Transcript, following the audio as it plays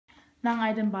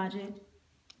Non-item budget,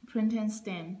 print and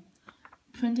stamp.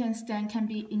 Print and stamp can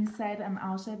be inside and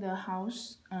outside the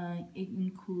house. It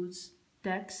includes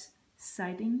decks,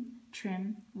 siding,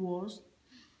 trim, walls,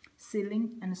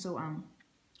 ceiling, and so on.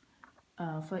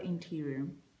 For interior.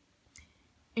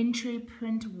 Entry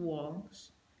print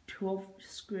walls, 12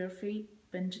 square feet,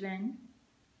 bench length.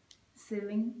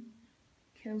 Ceiling,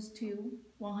 kills to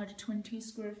 120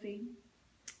 square feet.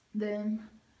 Then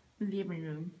living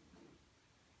room.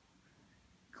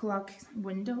 Clock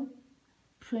window,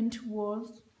 print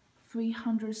walls,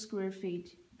 300 square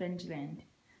feet, bench length.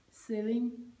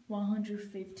 Ceiling,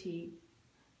 150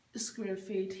 square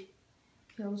feet,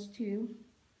 close to.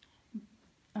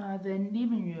 Then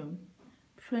living room,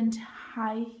 print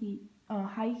high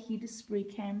heat spray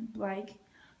can black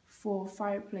for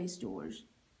fireplace doors.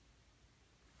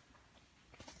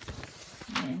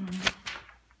 And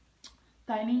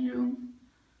dining room,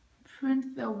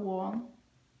 print the wall,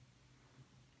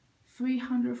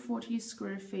 340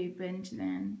 square feet, bench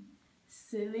length.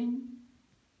 Ceiling,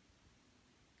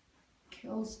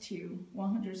 close to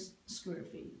 100 square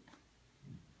feet.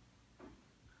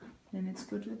 Then let's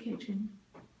go to the kitchen.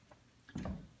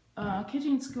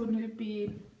 Kitchen is going to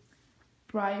be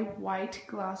bright white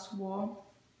glass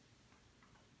wall,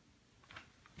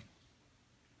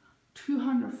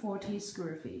 240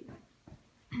 square feet.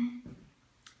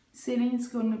 Ceiling is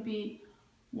going to be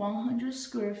 100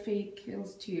 square feet,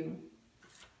 kills 2.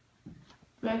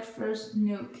 Breakfast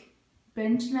nook,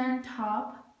 bench length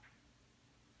top,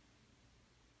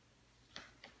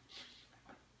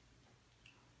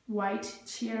 white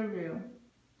chair rail,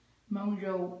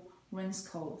 Monroe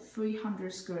wainscot,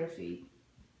 300 square feet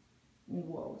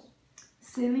walls.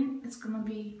 Ceiling is gonna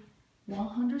be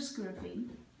 100 square feet.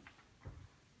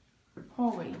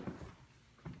 Hallway,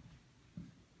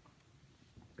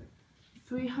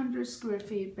 300 square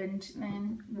feet bench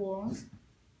length walls.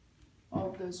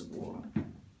 Of those walls.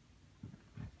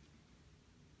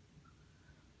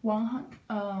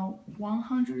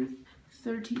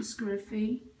 130 square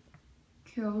feet,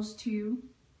 close to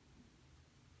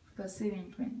the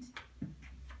ceiling print.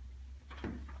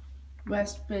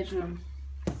 West bedroom,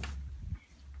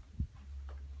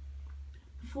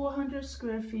 400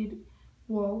 square feet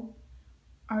wall,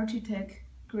 architect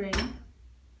gray.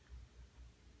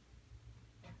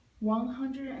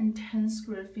 110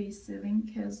 square feet ceiling,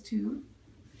 close to.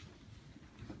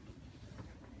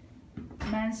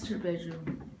 Master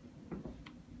bedroom,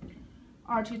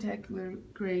 architect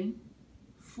gray,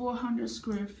 400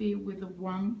 square feet with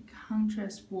one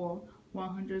contrast wall,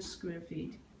 100 square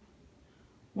feet.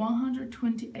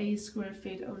 128 square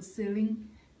feet of ceiling,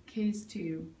 close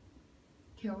to.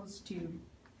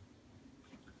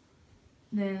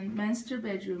 Then master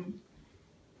bedroom,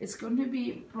 it's going to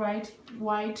be bright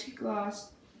white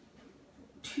glass,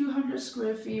 200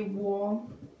 square feet walls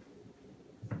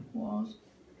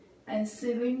and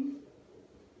ceiling.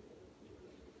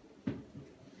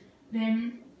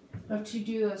 Then we have to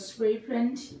do a spray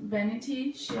print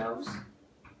vanity shelves.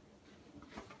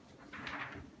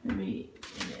 Maybe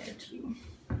there too.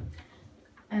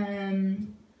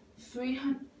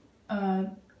 300.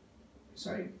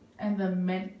 And the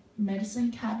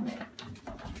medicine cabinet.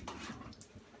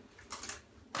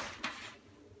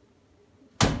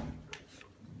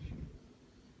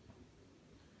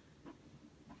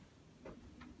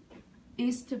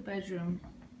 East bedroom,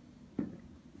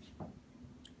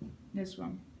 this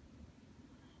one,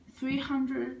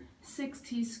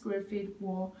 360 square feet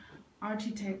wall,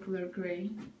 architect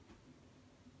gray,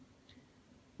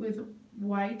 with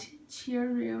white chair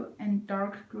rail and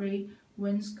dark gray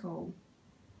wainscot.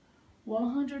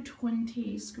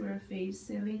 120 square feet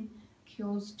ceiling,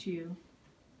 close to.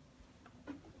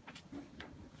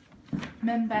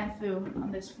 Main bathroom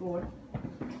on this floor,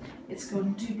 it's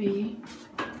going to be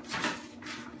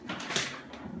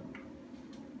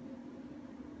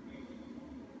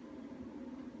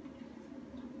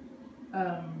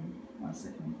 1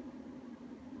 second.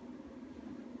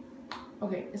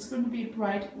 Okay, it's going to be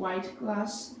bright white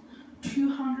glass,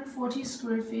 240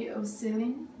 square feet of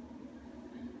ceiling.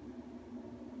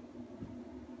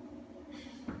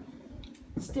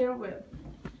 Stairwell,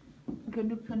 I'm going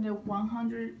to put a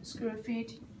 100 square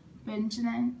feet bench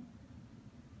length.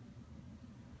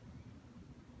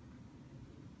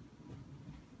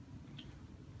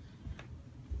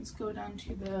 Let's go down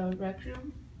to the rec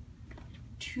room.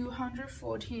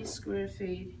 240 square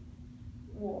feet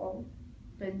wall,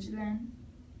 bench length,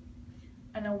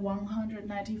 and a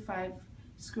 195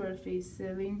 square feet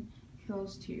ceiling,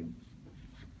 close to.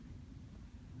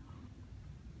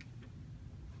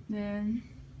 Then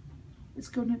it's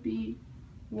going to be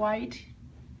white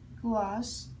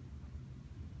glass,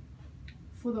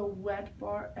 For the wet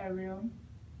bar area,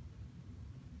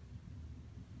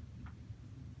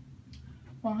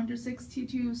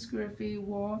 162 square feet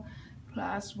wall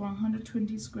plus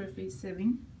 120 square feet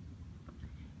ceiling.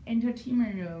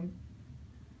 Entertainment room,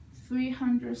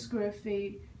 300 square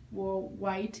feet wall,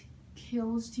 white,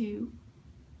 kills 2.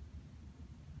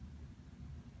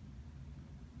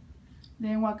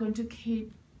 Then we're going to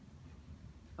keep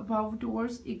above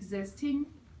doors existing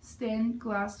stained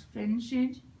glass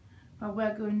finishing, but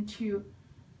we're going to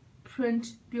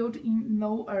print built-in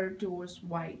lower doors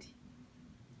white,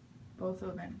 both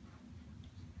of them.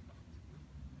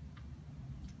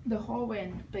 The hallway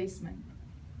and basement,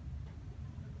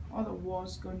 all the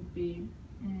walls going to be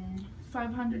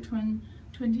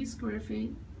 520 square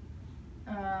feet,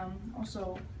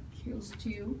 also kills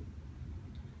 2,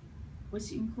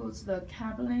 which includes the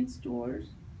cabinets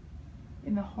doors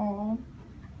in the hall.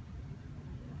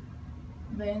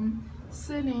 Then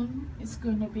ceiling is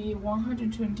going to be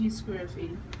 120 square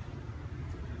feet.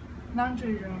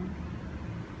 Laundry room,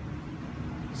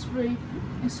 spray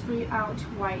out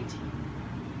white.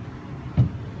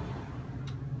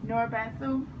 Your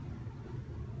bathroom,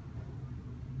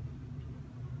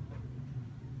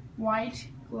 white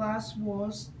glass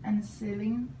walls and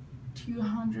ceiling,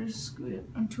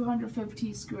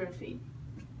 250 square feet.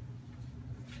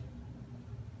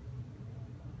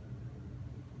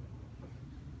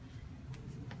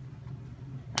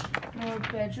 Your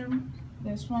bedroom,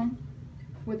 this one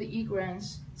with the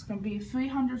egress, it's going to be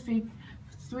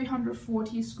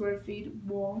 340 square feet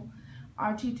wall,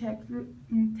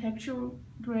 architectural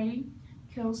gray,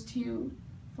 kills 2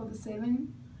 for the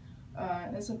ceiling.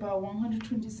 That's about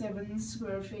 127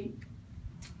 square feet.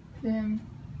 Then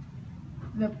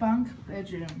the bunk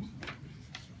bedroom,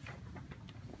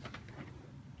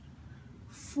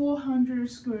 400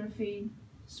 square feet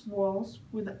walls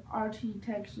with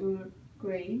architectural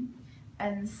gray,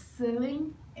 and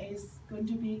ceiling is going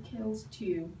to be kills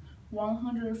 2,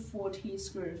 140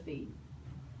 square feet.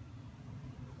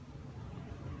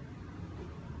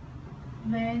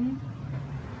 Then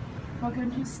we're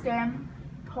going to stamp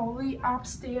poly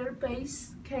upstairs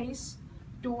base case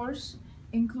doors,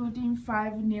 including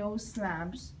 5 new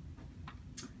slabs.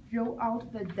 Roll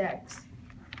out the decks.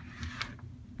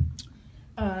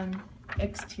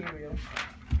 Exterior.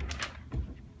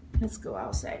 Let's go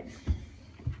outside.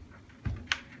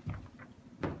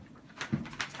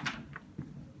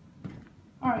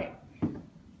 Alright,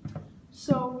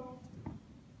 so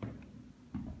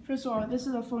first of all, this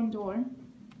is the front door.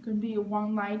 Going to be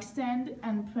 1 light stand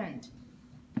and print.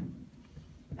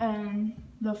 And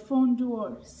the front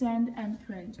door stand and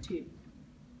print too.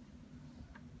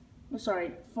 Oh,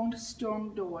 sorry, front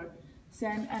storm door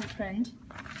stand and print.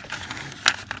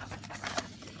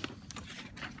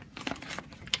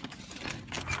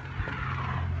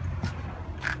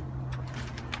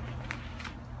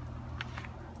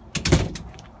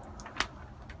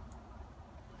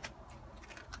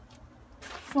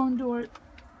 Front door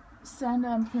sand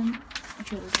and print.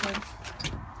 Okay, this one.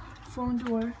 Front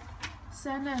door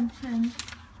sand and print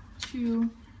to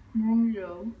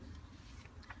Monroe.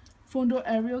 Front door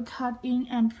area cut in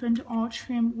and print all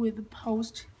trim with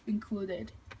post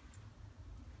included.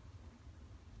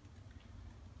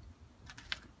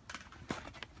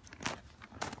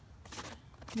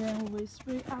 Then we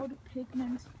spray out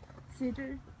pigment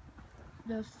cedar,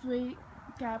 the 3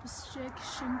 gap stick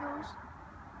shingles,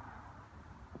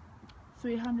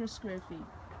 300 square feet.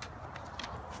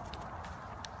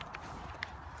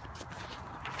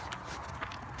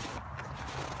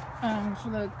 For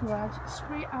the garage,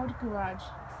 spray out garage.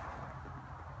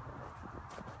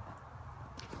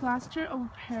 Plaster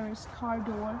of Paris car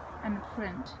door and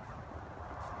print.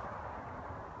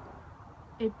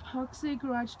 Epoxy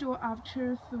garage door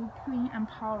after through clean and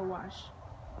power wash.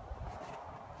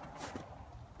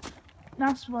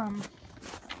 Next one.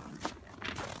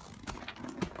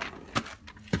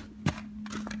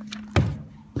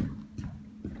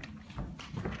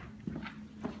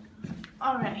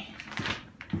 Alright.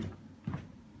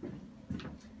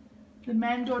 The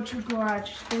main door to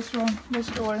garage, this one, this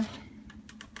door.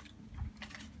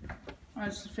 Oh,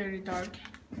 it's very dark.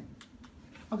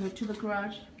 Okay, to the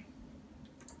garage.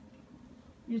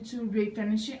 You to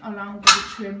refinish it along with the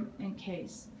trim and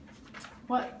case.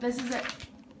 Well, this is it.